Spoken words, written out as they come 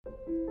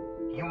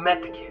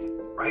met the kid,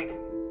 right?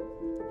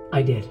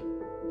 I did.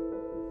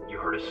 You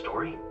heard his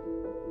story?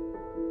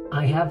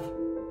 I have.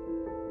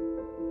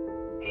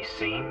 He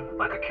seemed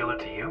like a killer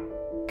to you?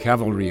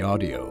 Cavalry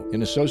Audio,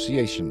 in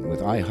association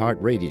with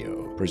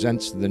iHeartRadio,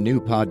 presents the new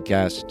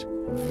podcast,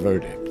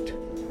 Verdict.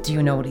 Do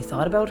you know what he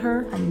thought about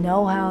her? I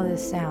know how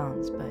this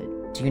sounds,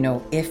 but Do you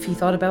know if he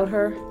thought about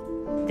her?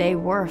 they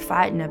were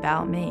fighting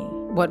about me.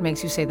 What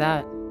makes you say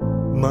that?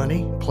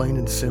 Money, plain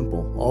and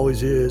simple.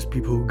 Always is.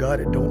 People who got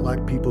it don't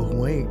like people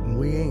who ain't, and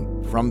we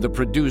ain't. From the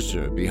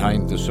producer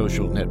behind The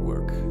Social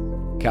Network,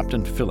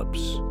 Captain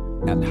Phillips,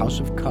 and House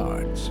of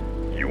Cards.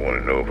 You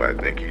want to know if I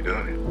think he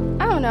done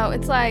it? I don't know.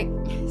 It's like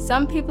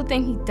some people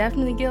think he's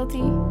definitely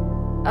guilty.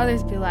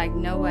 Others be like,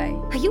 no way.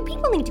 You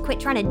people need to quit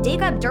trying to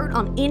dig up dirt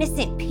on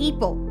innocent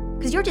people,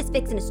 because you're just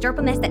fixing to stir up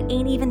a mess that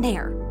ain't even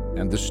there.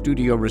 And the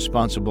studio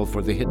responsible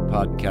for the hit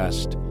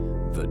podcast,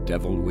 The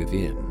Devil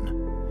Within.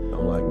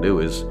 All I can do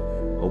is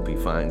hope he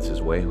finds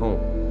his way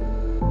home.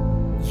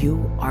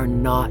 You are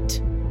not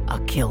a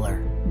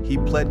killer. He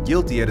pled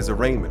guilty at his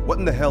arraignment. What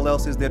in the hell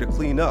else is there to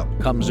clean up?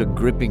 Comes a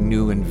gripping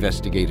new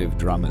investigative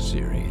drama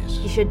series.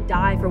 He should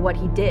die for what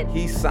he did.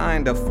 He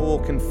signed a full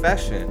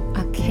confession.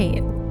 I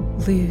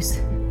can't lose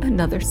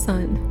another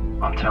son.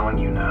 I'm telling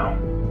you now,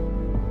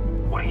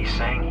 what he's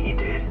saying he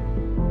did,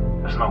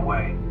 there's no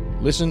way.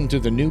 Listen to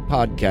the new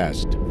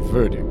podcast,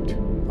 Verdict,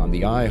 on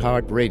the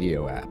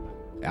iHeartRadio app,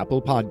 Apple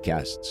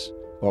Podcasts,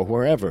 or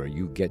wherever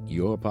you get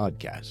your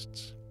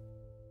podcasts.